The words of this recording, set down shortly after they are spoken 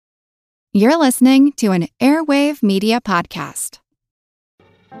You're listening to an Airwave Media Podcast.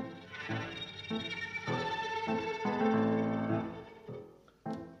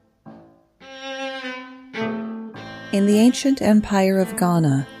 In the ancient empire of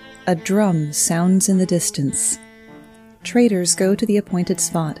Ghana, a drum sounds in the distance. Traders go to the appointed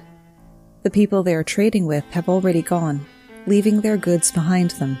spot. The people they are trading with have already gone, leaving their goods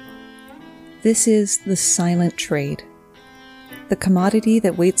behind them. This is the silent trade. The commodity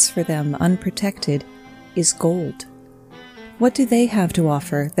that waits for them unprotected is gold. What do they have to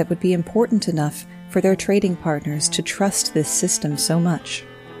offer that would be important enough for their trading partners to trust this system so much?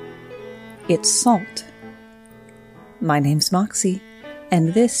 It's salt. My name's Moxie,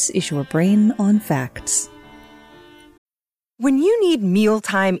 and this is your Brain on Facts. When you need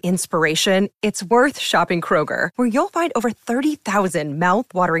mealtime inspiration, it's worth shopping Kroger, where you'll find over 30,000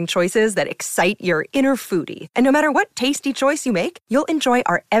 mouth-watering choices that excite your inner foodie. And no matter what tasty choice you make, you'll enjoy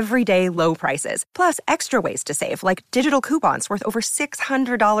our everyday low prices, plus extra ways to save, like digital coupons worth over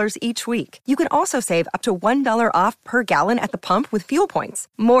 $600 each week. You can also save up to $1 off per gallon at the pump with fuel points.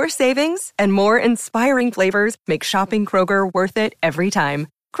 More savings and more inspiring flavors make shopping Kroger worth it every time.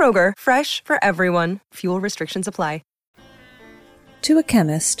 Kroger, fresh for everyone. Fuel restrictions apply. To a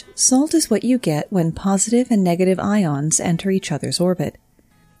chemist, salt is what you get when positive and negative ions enter each other's orbit.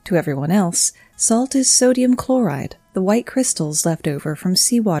 To everyone else, salt is sodium chloride, the white crystals left over from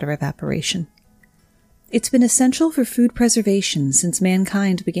seawater evaporation. It's been essential for food preservation since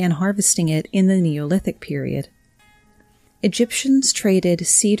mankind began harvesting it in the Neolithic period. Egyptians traded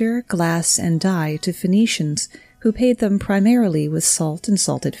cedar, glass, and dye to Phoenicians, who paid them primarily with salt and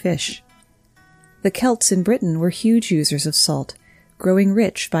salted fish. The Celts in Britain were huge users of salt, growing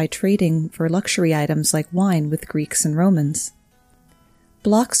rich by trading for luxury items like wine with Greeks and Romans.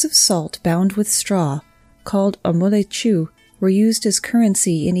 Blocks of salt bound with straw, called amulechu, were used as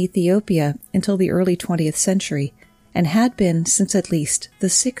currency in Ethiopia until the early 20th century, and had been since at least the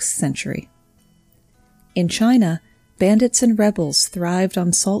 6th century. In China, bandits and rebels thrived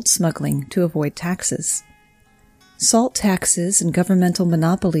on salt smuggling to avoid taxes. Salt taxes and governmental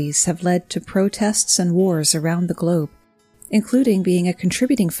monopolies have led to protests and wars around the globe, including being a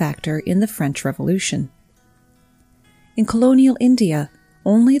contributing factor in the French Revolution. In colonial India,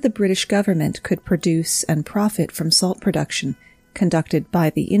 only the British government could produce and profit from salt production conducted by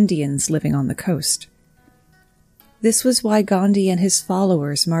the Indians living on the coast. This was why Gandhi and his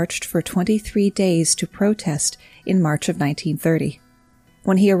followers marched for 23 days to protest in March of 1930.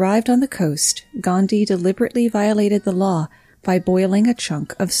 When he arrived on the coast, Gandhi deliberately violated the law by boiling a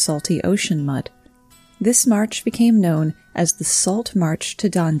chunk of salty ocean mud. This march became known as the Salt March to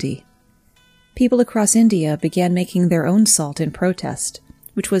Dandi. People across India began making their own salt in protest,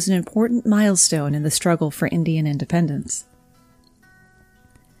 which was an important milestone in the struggle for Indian independence.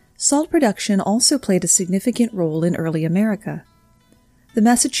 Salt production also played a significant role in early America. The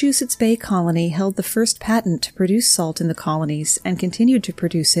Massachusetts Bay Colony held the first patent to produce salt in the colonies and continued to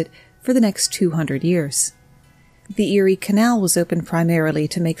produce it for the next 200 years. The Erie Canal was opened primarily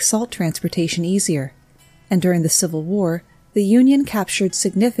to make salt transportation easier, and during the Civil War, the Union captured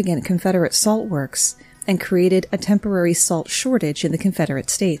significant Confederate salt works and created a temporary salt shortage in the Confederate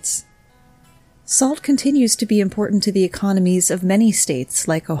States. Salt continues to be important to the economies of many states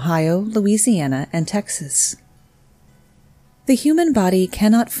like Ohio, Louisiana, and Texas. The human body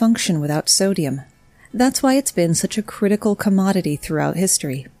cannot function without sodium. That's why it's been such a critical commodity throughout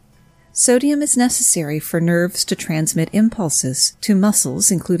history. Sodium is necessary for nerves to transmit impulses to muscles,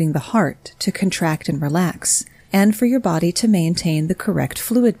 including the heart, to contract and relax, and for your body to maintain the correct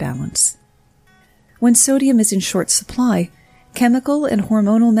fluid balance. When sodium is in short supply, chemical and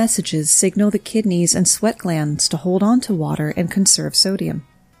hormonal messages signal the kidneys and sweat glands to hold on to water and conserve sodium.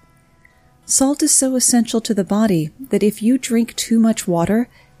 Salt is so essential to the body that if you drink too much water,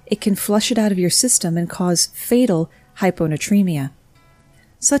 it can flush it out of your system and cause fatal hyponatremia.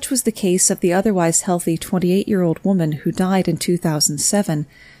 Such was the case of the otherwise healthy 28-year-old woman who died in 2007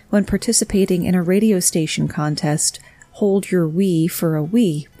 when participating in a radio station contest, Hold Your Wee for a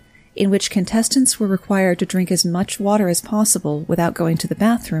Wee, in which contestants were required to drink as much water as possible without going to the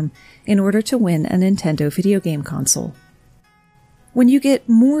bathroom in order to win a Nintendo video game console. When you get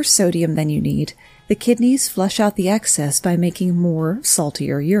more sodium than you need, the kidneys flush out the excess by making more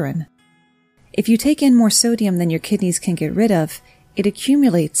saltier urine. If you take in more sodium than your kidneys can get rid of, it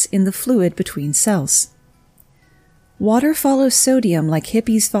accumulates in the fluid between cells. Water follows sodium like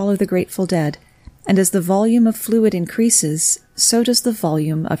hippies follow the Grateful Dead, and as the volume of fluid increases, so does the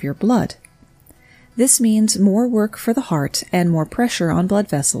volume of your blood. This means more work for the heart and more pressure on blood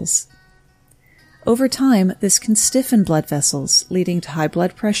vessels. Over time, this can stiffen blood vessels, leading to high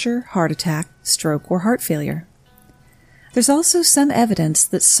blood pressure, heart attack, stroke, or heart failure. There's also some evidence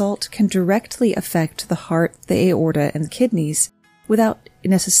that salt can directly affect the heart, the aorta, and the kidneys without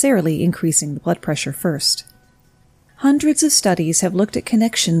necessarily increasing the blood pressure first. Hundreds of studies have looked at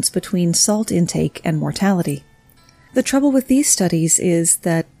connections between salt intake and mortality. The trouble with these studies is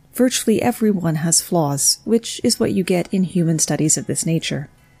that virtually everyone has flaws, which is what you get in human studies of this nature.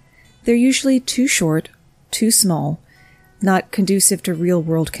 They're usually too short, too small, not conducive to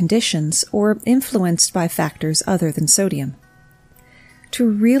real-world conditions, or influenced by factors other than sodium. To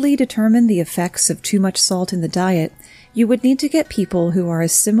really determine the effects of too much salt in the diet, you would need to get people who are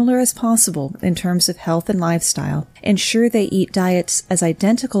as similar as possible in terms of health and lifestyle, ensure they eat diets as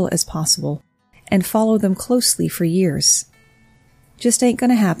identical as possible, and follow them closely for years. Just ain't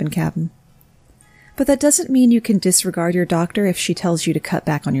gonna happen, Captain. But that doesn't mean you can disregard your doctor if she tells you to cut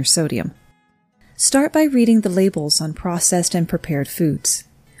back on your sodium. Start by reading the labels on processed and prepared foods.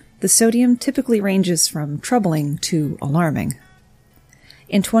 The sodium typically ranges from troubling to alarming.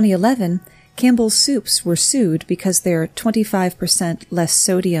 In 2011, Campbell's Soups were sued because their 25% less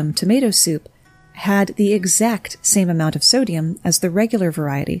sodium tomato soup had the exact same amount of sodium as the regular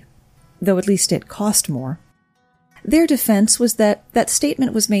variety, though at least it cost more. Their defense was that that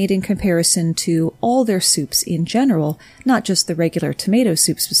statement was made in comparison to all their soups in general, not just the regular tomato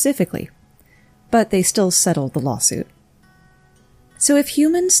soup specifically. But they still settled the lawsuit. So if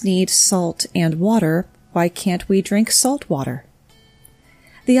humans need salt and water, why can't we drink salt water?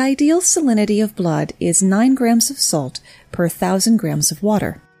 The ideal salinity of blood is 9 grams of salt per 1,000 grams of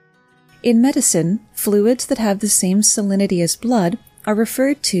water. In medicine, fluids that have the same salinity as blood are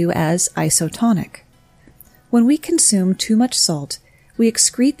referred to as isotonic. When we consume too much salt, we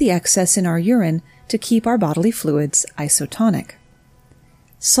excrete the excess in our urine to keep our bodily fluids isotonic.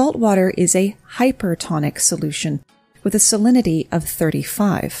 Salt water is a hypertonic solution with a salinity of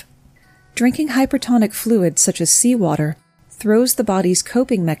 35. Drinking hypertonic fluids such as seawater throws the body's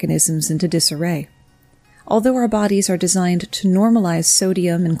coping mechanisms into disarray. Although our bodies are designed to normalize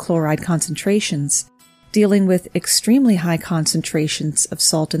sodium and chloride concentrations, dealing with extremely high concentrations of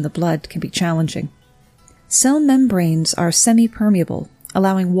salt in the blood can be challenging. Cell membranes are semi-permeable,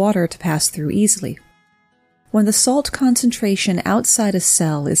 allowing water to pass through easily. When the salt concentration outside a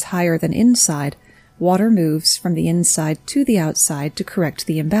cell is higher than inside, water moves from the inside to the outside to correct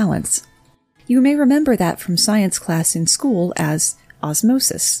the imbalance. You may remember that from science class in school as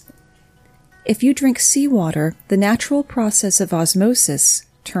osmosis. If you drink seawater, the natural process of osmosis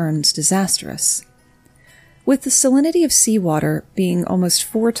turns disastrous. With the salinity of seawater being almost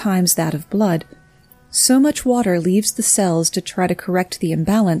 4 times that of blood, so much water leaves the cells to try to correct the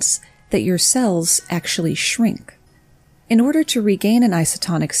imbalance that your cells actually shrink. In order to regain an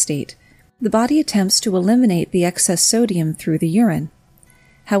isotonic state, the body attempts to eliminate the excess sodium through the urine.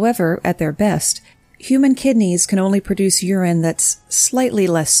 However, at their best, human kidneys can only produce urine that's slightly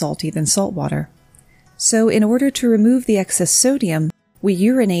less salty than salt water. So in order to remove the excess sodium, we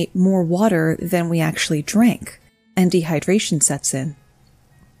urinate more water than we actually drank, and dehydration sets in.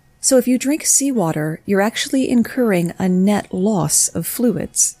 So if you drink seawater, you're actually incurring a net loss of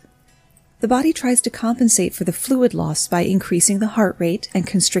fluids. The body tries to compensate for the fluid loss by increasing the heart rate and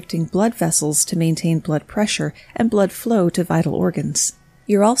constricting blood vessels to maintain blood pressure and blood flow to vital organs.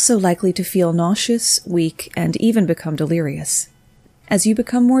 You're also likely to feel nauseous, weak, and even become delirious. As you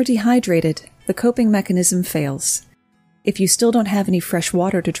become more dehydrated, the coping mechanism fails. If you still don't have any fresh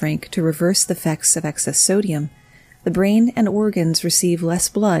water to drink to reverse the effects of excess sodium, the brain and organs receive less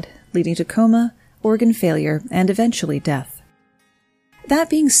blood, leading to coma, organ failure, and eventually death. That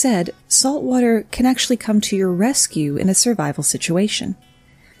being said, salt water can actually come to your rescue in a survival situation.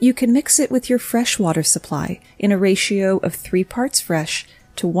 You can mix it with your fresh water supply in a ratio of 3 parts fresh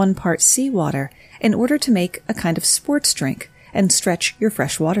to 1 part seawater in order to make a kind of sports drink and stretch your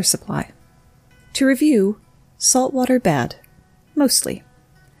fresh water supply. To review, salt water bad. Mostly.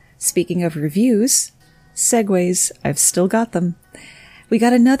 Speaking of reviews, segues, I've still got them. We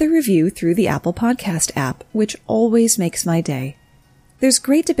got another review through the Apple Podcast app, which always makes my day. There's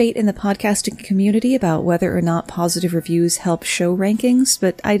great debate in the podcasting community about whether or not positive reviews help show rankings,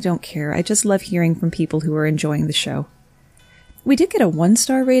 but I don't care. I just love hearing from people who are enjoying the show. We did get a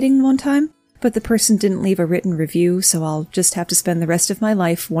 1-star rating one time, but the person didn't leave a written review, so I'll just have to spend the rest of my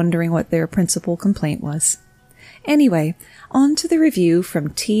life wondering what their principal complaint was. Anyway, on to the review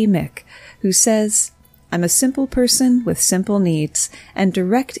from T. Mick, who says, I'm a simple person with simple needs, and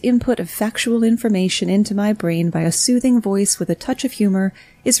direct input of factual information into my brain by a soothing voice with a touch of humor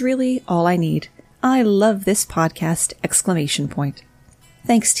is really all I need. I love this podcast! !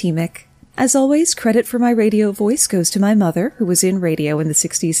 Thanks, T. Mick. As always, credit for my radio voice goes to my mother, who was in radio in the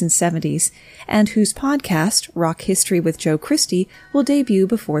 60s and 70s, and whose podcast, Rock History with Joe Christie, will debut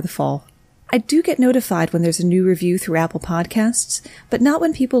before the fall. I do get notified when there's a new review through Apple Podcasts, but not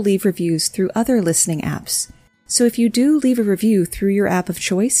when people leave reviews through other listening apps. So if you do leave a review through your app of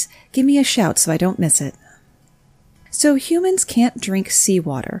choice, give me a shout so I don't miss it. So humans can't drink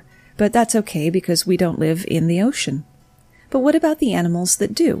seawater, but that's okay because we don't live in the ocean. But what about the animals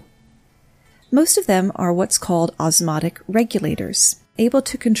that do? Most of them are what's called osmotic regulators, able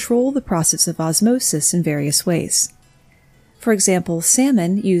to control the process of osmosis in various ways. For example,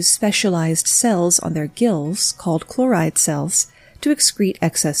 salmon use specialized cells on their gills, called chloride cells, to excrete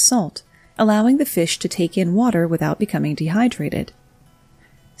excess salt, allowing the fish to take in water without becoming dehydrated.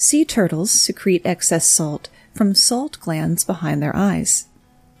 Sea turtles secrete excess salt from salt glands behind their eyes.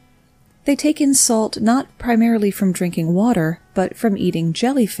 They take in salt not primarily from drinking water, but from eating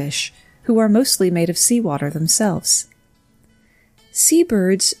jellyfish, who are mostly made of seawater themselves.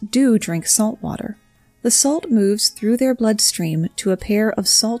 Seabirds do drink salt water. The salt moves through their bloodstream to a pair of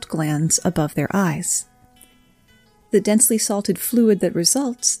salt glands above their eyes. The densely salted fluid that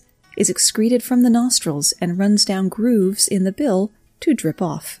results is excreted from the nostrils and runs down grooves in the bill to drip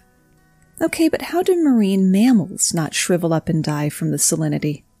off. Okay, but how do marine mammals not shrivel up and die from the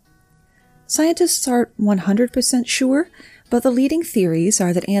salinity? Scientists aren't 100% sure, but the leading theories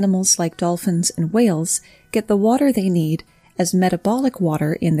are that animals like dolphins and whales get the water they need as metabolic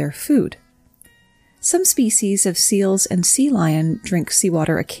water in their food. Some species of seals and sea lion drink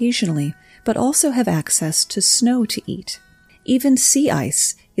seawater occasionally, but also have access to snow to eat. Even sea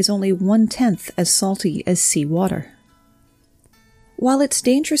ice is only 1/10 as salty as seawater. While it's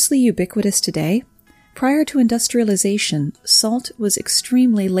dangerously ubiquitous today, prior to industrialization, salt was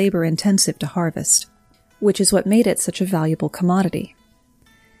extremely labor-intensive to harvest, which is what made it such a valuable commodity.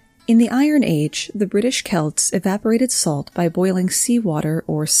 In the Iron Age, the British Celts evaporated salt by boiling seawater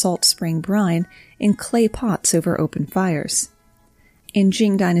or salt spring brine in clay pots over open fires. In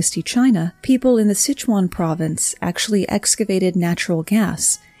Qing Dynasty China, people in the Sichuan province actually excavated natural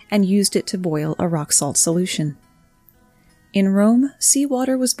gas and used it to boil a rock salt solution. In Rome,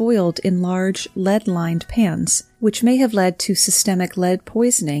 seawater was boiled in large, lead-lined pans, which may have led to systemic lead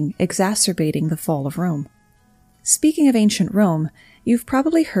poisoning exacerbating the fall of Rome. Speaking of ancient Rome, you've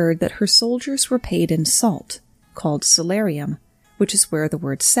probably heard that her soldiers were paid in salt, called salarium, which is where the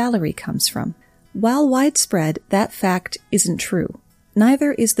word salary comes from. While widespread, that fact isn't true.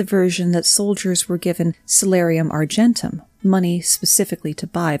 Neither is the version that soldiers were given salarium argentum, money specifically to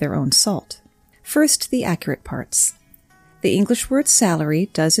buy their own salt. First, the accurate parts. The English word salary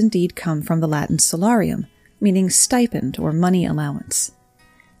does indeed come from the Latin salarium, meaning stipend or money allowance.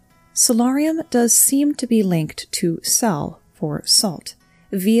 Salarium does seem to be linked to sal, for salt,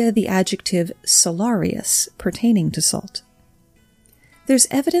 via the adjective salarius, pertaining to salt. There's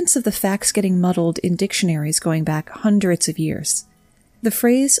evidence of the facts getting muddled in dictionaries going back hundreds of years. The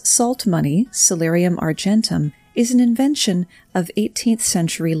phrase salt money, salarium argentum, is an invention of 18th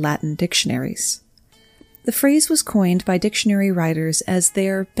century Latin dictionaries. The phrase was coined by dictionary writers as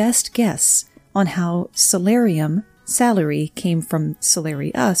their best guess on how salarium, salary, came from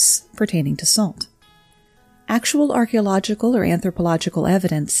salarius, pertaining to salt. Actual archaeological or anthropological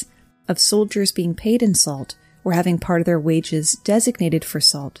evidence of soldiers being paid in salt or having part of their wages designated for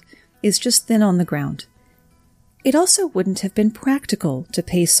salt is just thin on the ground. It also wouldn't have been practical to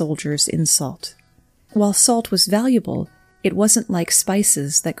pay soldiers in salt. While salt was valuable, it wasn't like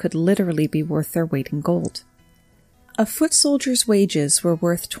spices that could literally be worth their weight in gold. A foot soldier's wages were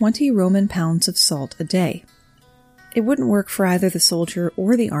worth 20 Roman pounds of salt a day. It wouldn't work for either the soldier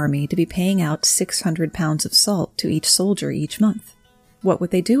or the army to be paying out 600 pounds of salt to each soldier each month. What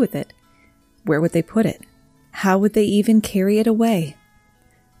would they do with it? Where would they put it? How would they even carry it away?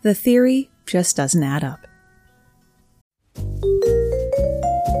 The theory just doesn't add up.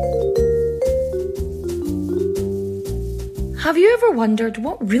 Have you ever wondered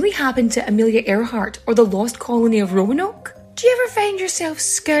what really happened to Amelia Earhart or the lost colony of Roanoke? Do you ever find yourself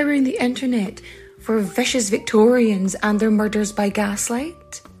scouring the internet for vicious Victorians and their murders by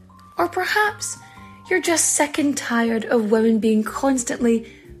gaslight? Or perhaps you're just sick and tired of women being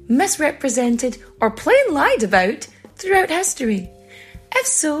constantly misrepresented or plain lied about throughout history? If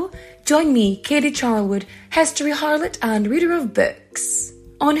so, join me, Katie Charlwood, history harlot and reader of books,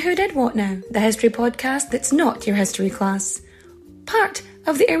 on Who Did What Now, the history podcast that's not your history class. Part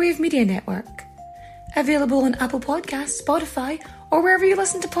of the Airwave Media Network. Available on Apple Podcasts, Spotify, or wherever you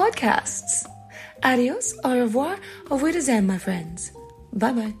listen to podcasts. Adios, au revoir, au revoir, my friends.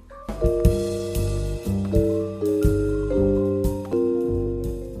 Bye-bye.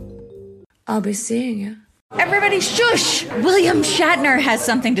 I'll be seeing you. Everybody shush! William Shatner has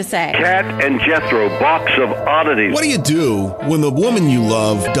something to say. Cat and Jethro, Box of Oddities. What do you do when the woman you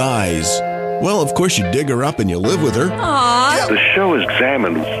love dies? Well, of course you dig her up and you live with her. Aww. The show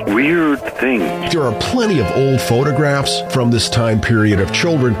examines weird things. There are plenty of old photographs from this time period of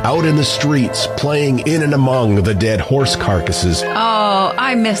children out in the streets playing in and among the dead horse carcasses. Oh,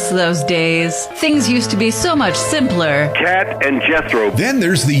 I miss those days. Things used to be so much simpler. Cat and Jethro. Then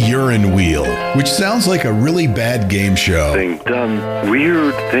there's the urine wheel, which sounds like a really bad game show. They've done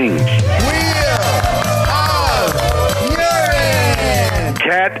weird things.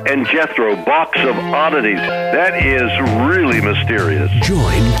 Cat and Jethro, Box of Oddities. That is really mysterious.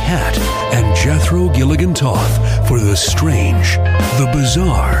 Join Cat and Jethro Gilligan Toth for the strange, the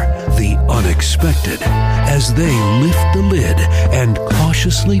bizarre, the unexpected, as they lift the lid and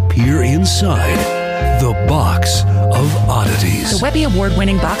cautiously peer inside the Box of Oddities. The Webby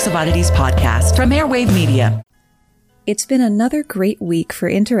Award-winning Box of Oddities podcast from Airwave Media. It's been another great week for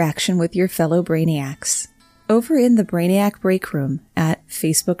interaction with your fellow Brainiacs. Over in the Brainiac Break Room at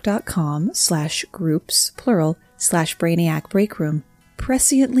facebook.com/groups, /Brainiac Break Room,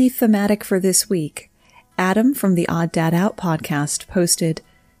 presciently thematic for this week, Adam from the Odd Dad Out podcast posted,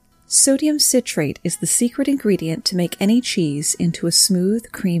 "Sodium citrate is the secret ingredient to make any cheese into a smooth,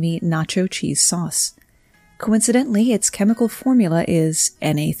 creamy nacho cheese sauce. Coincidentally, its chemical formula is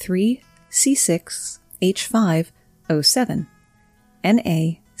Na3C6H5O7,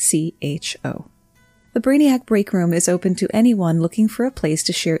 NaCHO. The Brainiac Break Room is open to anyone looking for a place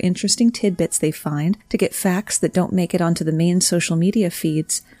to share interesting tidbits they find, to get facts that don't make it onto the main social media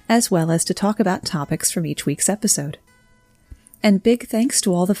feeds, as well as to talk about topics from each week's episode. And big thanks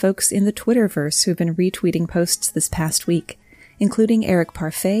to all the folks in the Twitterverse who've been retweeting posts this past week, including Eric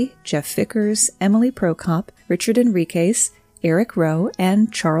Parfait, Jeff Vickers, Emily Prokop, Richard Enriquez, Eric Rowe,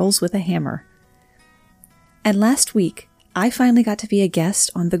 and Charles with a Hammer. And last week, I finally got to be a guest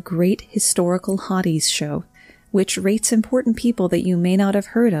on the Great Historical Hotties show, which rates important people that you may not have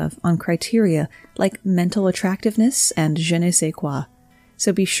heard of on criteria like mental attractiveness and je ne sais quoi.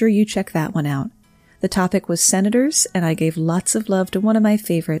 So be sure you check that one out. The topic was senators, and I gave lots of love to one of my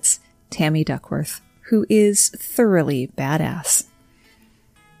favorites, Tammy Duckworth, who is thoroughly badass.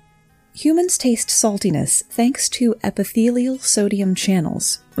 Humans taste saltiness thanks to epithelial sodium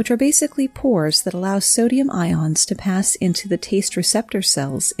channels, which are basically pores that allow sodium ions to pass into the taste receptor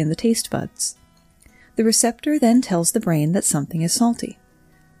cells in the taste buds. The receptor then tells the brain that something is salty.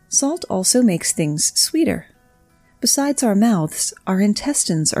 Salt also makes things sweeter. Besides our mouths, our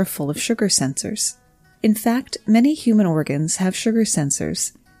intestines are full of sugar sensors. In fact, many human organs have sugar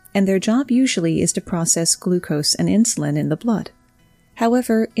sensors, and their job usually is to process glucose and insulin in the blood.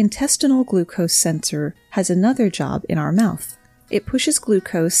 However, intestinal glucose sensor has another job in our mouth. It pushes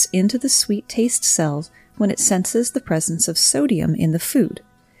glucose into the sweet taste cells when it senses the presence of sodium in the food,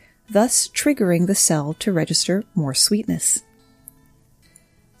 thus triggering the cell to register more sweetness.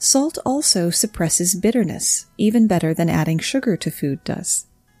 Salt also suppresses bitterness, even better than adding sugar to food does.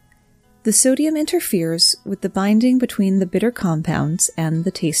 The sodium interferes with the binding between the bitter compounds and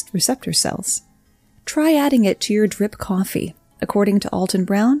the taste receptor cells. Try adding it to your drip coffee. According to Alton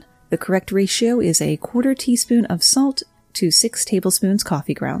Brown, the correct ratio is a 1/4 teaspoon of salt to 6 tablespoons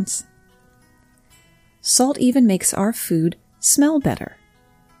coffee grounds. Salt even makes our food smell better.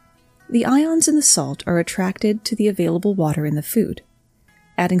 The ions in the salt are attracted to the available water in the food.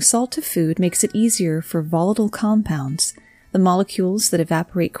 Adding salt to food makes it easier for volatile compounds, the molecules that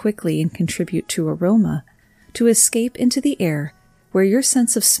evaporate quickly and contribute to aroma, to escape into the air, where your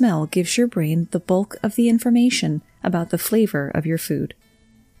sense of smell gives your brain the bulk of the information about the flavor of your food.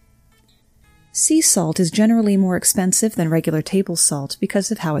 Sea salt is generally more expensive than regular table salt because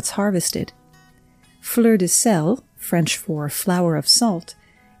of how it's harvested. Fleur de sel, French for flower of salt,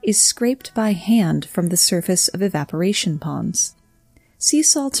 is scraped by hand from the surface of evaporation ponds. Sea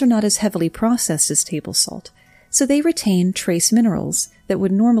salts are not as heavily processed as table salt, so they retain trace minerals that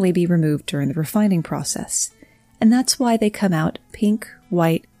would normally be removed during the refining process. And that's why they come out pink,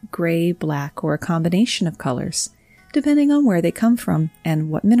 white, gray, black, or a combination of colors, depending on where they come from and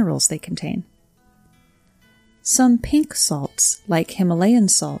what minerals they contain. Some pink salts, like Himalayan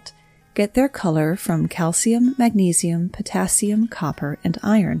salt, get their color from calcium, magnesium, potassium, copper, and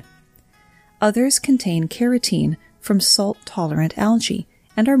iron. Others contain carotene from salt-tolerant algae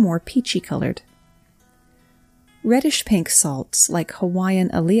and are more peachy colored. Reddish pink salts, like Hawaiian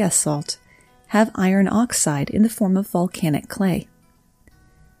Alea salt, have iron oxide in the form of volcanic clay.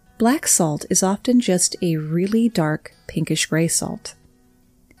 Black salt is often just a really dark pinkish-gray salt.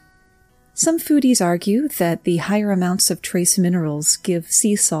 Some foodies argue that the higher amounts of trace minerals give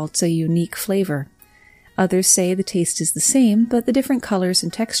sea salts a unique flavor. Others say the taste is the same, but the different colors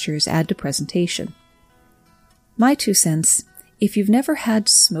and textures add to presentation. My 2 cents, if you've never had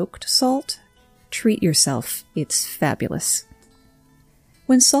smoked salt, treat yourself. It's fabulous.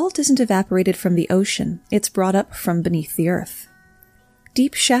 When salt isn't evaporated from the ocean, it's brought up from beneath the earth.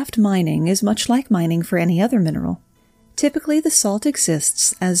 Deep shaft mining is much like mining for any other mineral. Typically, the salt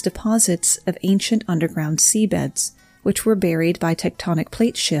exists as deposits of ancient underground seabeds, which were buried by tectonic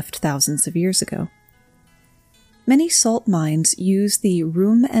plate shift thousands of years ago. Many salt mines use the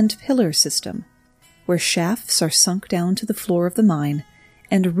room and pillar system, where shafts are sunk down to the floor of the mine,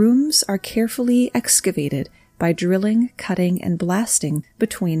 and rooms are carefully excavated by drilling, cutting, and blasting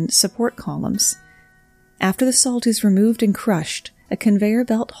between support columns. After the salt is removed and crushed, a conveyor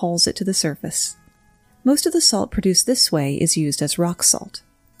belt hauls it to the surface. Most of the salt produced this way is used as rock salt.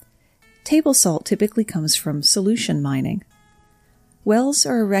 Table salt typically comes from solution mining. Wells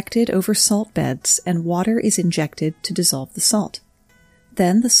are erected over salt beds and water is injected to dissolve the salt.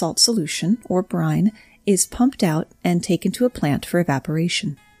 Then the salt solution, or brine, is pumped out and taken to a plant for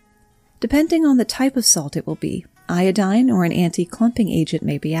evaporation. Depending on the type of salt it will be, iodine or an anti-clumping agent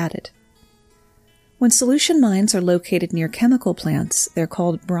may be added. When solution mines are located near chemical plants, they're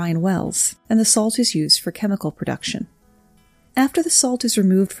called brine wells, and the salt is used for chemical production. After the salt is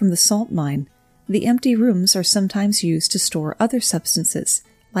removed from the salt mine, the empty rooms are sometimes used to store other substances,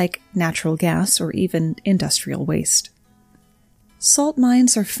 like natural gas or even industrial waste. Salt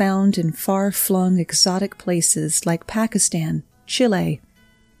mines are found in far-flung exotic places like Pakistan, Chile,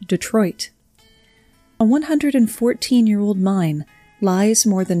 Detroit. A 114-year-old mine lies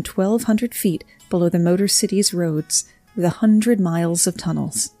more than 1,200 feet below the Motor City's roads with 100 miles of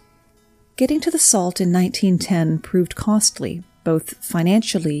tunnels. Getting to the salt in 1910 proved costly, both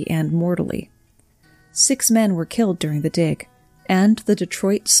financially and mortally. 6 men were killed during the dig, and the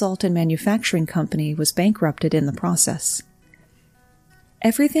Detroit Salt and Manufacturing Company was bankrupted in the process.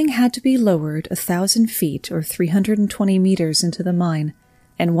 Everything had to be lowered 1,000 feet or 320 meters into the mine,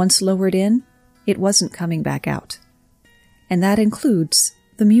 and once lowered in, it wasn't coming back out. And that includes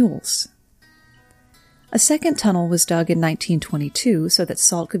the mules. A second tunnel was dug in 1922 so that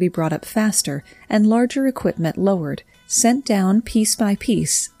salt could be brought up faster and larger equipment lowered, sent down piece by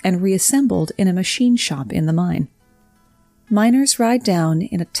piece, and reassembled in a machine shop in the mine. Miners ride down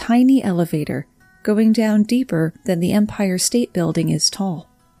in a tiny elevator, going down deeper than the Empire State Building is tall.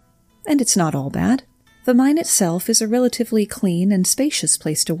 And it's not all bad. The mine itself is a relatively clean and spacious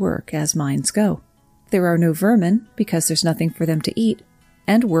place to work, as mines go. There are no vermin, because there's nothing for them to eat,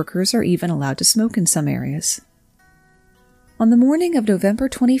 and workers are even allowed to smoke in some areas. On the morning of November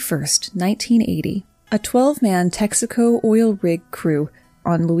 21st, 1980, a 12-man Texaco oil rig crew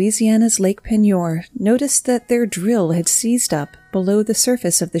on Louisiana's Lake Peigneur noticed that their drill had seized up below the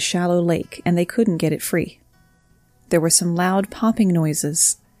surface of the shallow lake and they couldn't get it free. There were some loud popping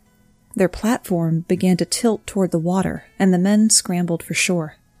noises. Their platform began to tilt toward the water and the men scrambled for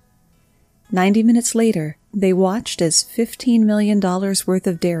shore. 90 minutes later, they watched as $15 million worth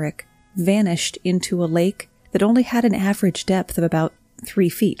of derrick vanished into a lake that only had an average depth of about 3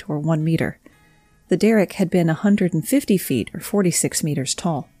 feet or 1 meter. The derrick had been 150 feet or 46 meters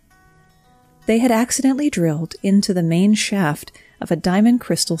tall. They had accidentally drilled into the main shaft of a diamond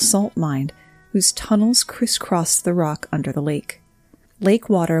crystal salt mine whose tunnels crisscrossed the rock under the lake. Lake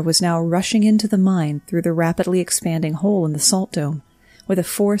water was now rushing into the mine through the rapidly expanding hole in the salt dome, with a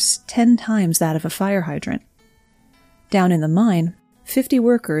force 10 times that of a fire hydrant. Down in the mine, 50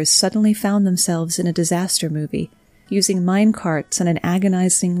 workers suddenly found themselves in a disaster movie, using mine carts and an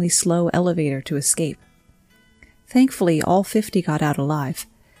agonizingly slow elevator to escape. Thankfully, all 50 got out alive,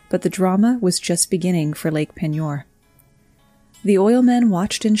 but the drama was just beginning for Lake Peigneur. The oilmen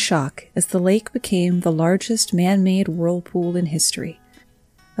watched in shock as the lake became the largest man-made whirlpool in history,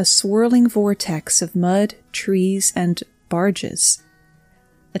 a swirling vortex of mud, trees, and barges.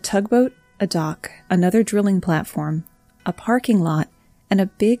 A tugboat, a dock, another drilling platform, a parking lot, and a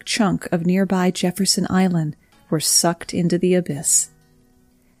big chunk of nearby Jefferson Island were sucked into the abyss.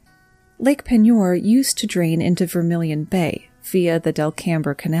 Lake Peigneur used to drain into Vermilion Bay via the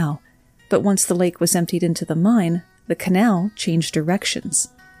Delcambre Canal, but once the lake was emptied into the mine, the canal changed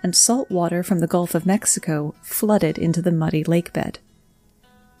directions, and salt water from the Gulf of Mexico flooded into the muddy lake bed.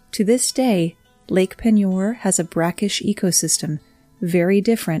 To this day, Lake Peigneur has a brackish ecosystem very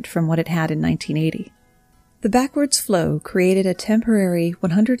different from what it had in 1980. The backwards flow created a temporary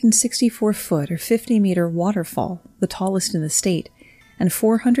 164-foot or 50-meter waterfall, the tallest in the state, and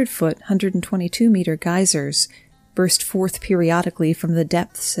 400-foot, 122-meter geysers burst forth periodically from the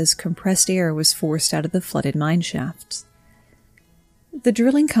depths as compressed air was forced out of the flooded mine shafts. The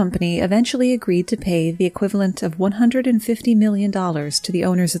drilling company eventually agreed to pay the equivalent of $150 million to the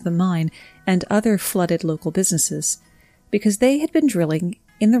owners of the mine and other flooded local businesses, because they had been drilling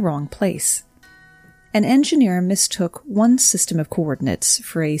in the wrong place. An engineer mistook one system of coordinates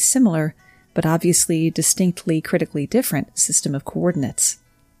for a similar, but obviously distinctly critically different system of coordinates.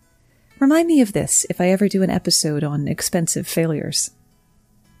 Remind me of this if I ever do an episode on expensive failures.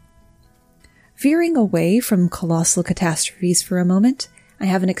 Veering away from colossal catastrophes for a moment, I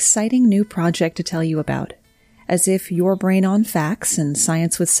have an exciting new project to tell you about. As if Your Brain on Facts and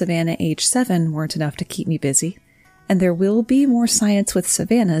Science with Savannah H7 weren't enough to keep me busy. And there will be more Science with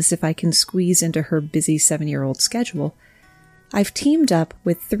Savannah's if I can squeeze into her busy 7-year-old schedule. I've teamed up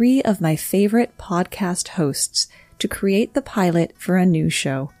with 3 of my favorite podcast hosts to create the pilot for a new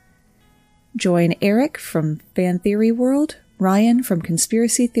show. Join Eric from Fan Theory World, Ryan from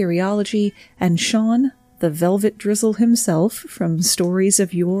Conspiracy Theoryology, and Sean, the Velvet Drizzle himself, from Stories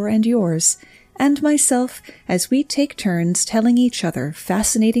of Yore and Yours, and myself as we take turns telling each other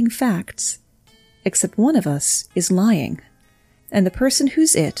fascinating facts. Except one of us is lying, and the person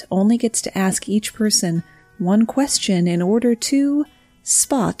who's it only gets to ask each person one question in order to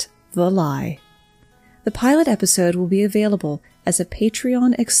spot the lie. The pilot episode will be available as a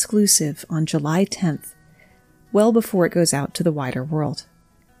Patreon exclusive on July 10th, well before it goes out to the wider world.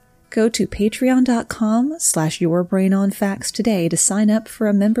 Go to patreon.com/yourbrainonfacts today to sign up for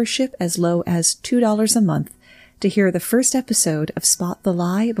a membership as low as $2 a month to hear the first episode of Spot the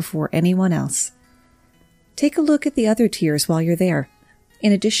Lie before anyone else. Take a look at the other tiers while you're there.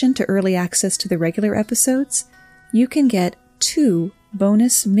 In addition to early access to the regular episodes, you can get 2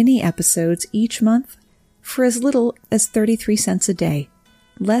 bonus mini episodes each month for as little as 33 cents a day,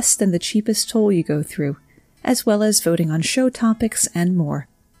 less than the cheapest toll you go through, as well as voting on show topics and more.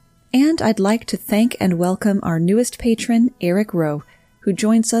 And I'd like to thank and welcome our newest patron, Eric Rowe, who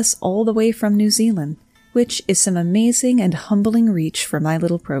joins us all the way from New Zealand, which is some amazing and humbling reach for my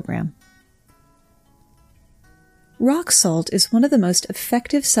little program. Rock salt is one of the most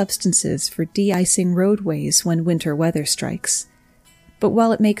effective substances for de-icing roadways when winter weather strikes. But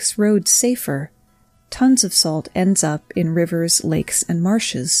while it makes roads safer, tons of salt ends up in rivers, lakes, and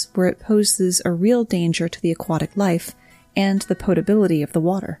marshes, where it poses a real danger to the aquatic life and the potability of the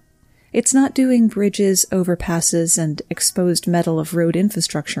water. It's not doing bridges, overpasses, and exposed metal of road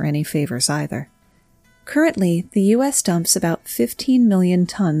infrastructure any favors either. Currently, the U.S. dumps about 15 million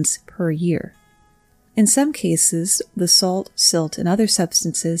tons per year. In some cases, the salt, silt, and other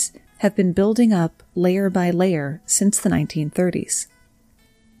substances have been building up layer by layer since the 1930s.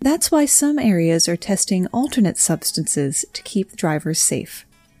 That's why some areas are testing alternate substances to keep drivers safe.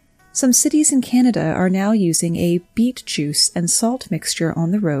 Some cities in Canada are now using a beet juice and salt mixture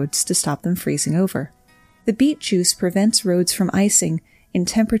on the roads to stop them freezing over. The beet juice prevents roads from icing in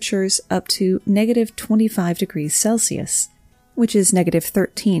temperatures up to -25 degrees Celsius, which is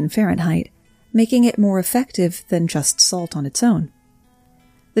 -13 Fahrenheit, making it more effective than just salt on its own.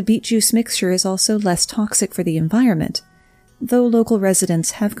 The beet juice mixture is also less toxic for the environment, though local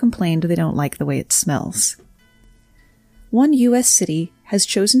residents have complained they don't like the way it smells. One U.S. city has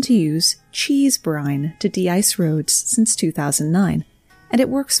chosen to use cheese brine to de-ice roads since 2009, and it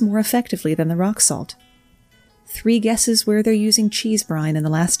works more effectively than the rock salt. 3 guesses where they're using cheese brine, and the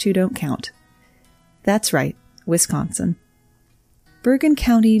last 2 don't count. That's right, Wisconsin. Bergen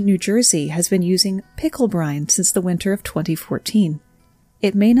County, New Jersey has been using pickle brine since the winter of 2014.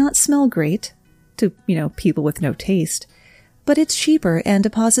 It may not smell great to, people with no taste, but it's cheaper and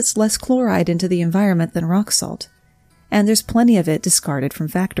deposits less chloride into the environment than rock salt, and there's plenty of it discarded from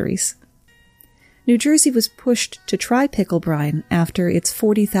factories. New Jersey was pushed to try pickle brine after its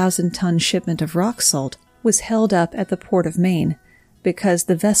 40,000-ton shipment of rock salt was held up at the Port of Maine because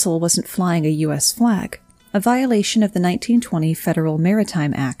the vessel wasn't flying a U.S. flag, a violation of the 1920 Federal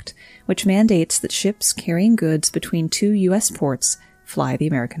Maritime Act, which mandates that ships carrying goods between 2 U.S. ports fly the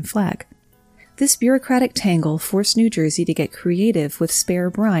American flag. This bureaucratic tangle forced New Jersey to get creative with spare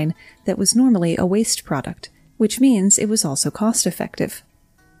brine that was normally a waste product, which means it was also cost-effective.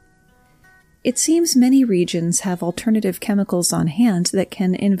 It seems many regions have alternative chemicals on hand that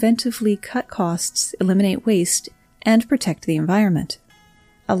can inventively cut costs, eliminate waste, and protect the environment.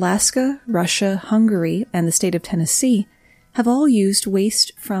 Alaska, Russia, Hungary, and the state of Tennessee have all used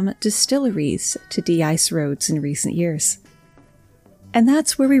waste from distilleries to de-ice roads in recent years. And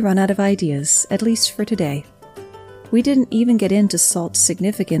that's where we run out of ideas, at least for today. We didn't even get into salt's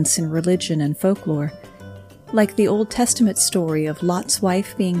significance in religion and folklore, like the Old Testament story of Lot's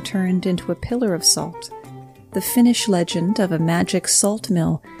wife being turned into a pillar of salt, the Finnish legend of a magic salt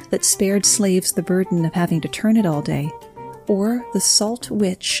mill that spared slaves the burden of having to turn it all day, or the Salt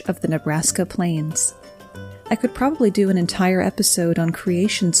Witch of the Nebraska Plains. I could probably do an entire episode on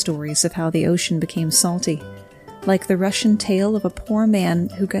creation stories of how the ocean became salty, like the Russian tale of a poor man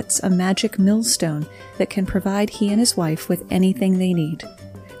who gets a magic millstone that can provide he and his wife with anything they need.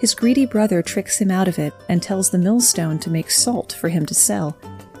 His greedy brother tricks him out of it and tells the millstone to make salt for him to sell,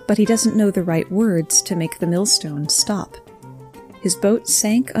 but he doesn't know the right words to make the millstone stop. His boat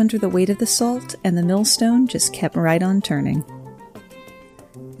sank under the weight of the salt, and the millstone just kept right on turning.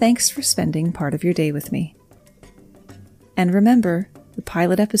 Thanks for spending part of your day with me. And remember, the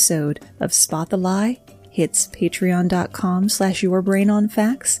pilot episode of Spot the Lie hits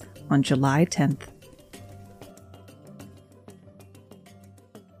patreon.com/yourbrainonfacts on July 10th.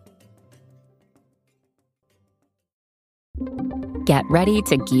 Get ready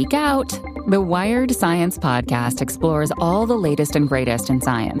to geek out. The Wired Science Podcast explores all the latest and greatest in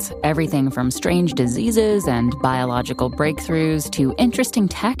science. Everything from strange diseases and biological breakthroughs to interesting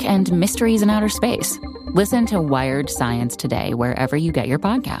tech and mysteries in outer space. Listen to Wired Science today wherever you get your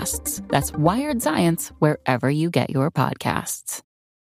podcasts. That's Wired Science wherever you get your podcasts.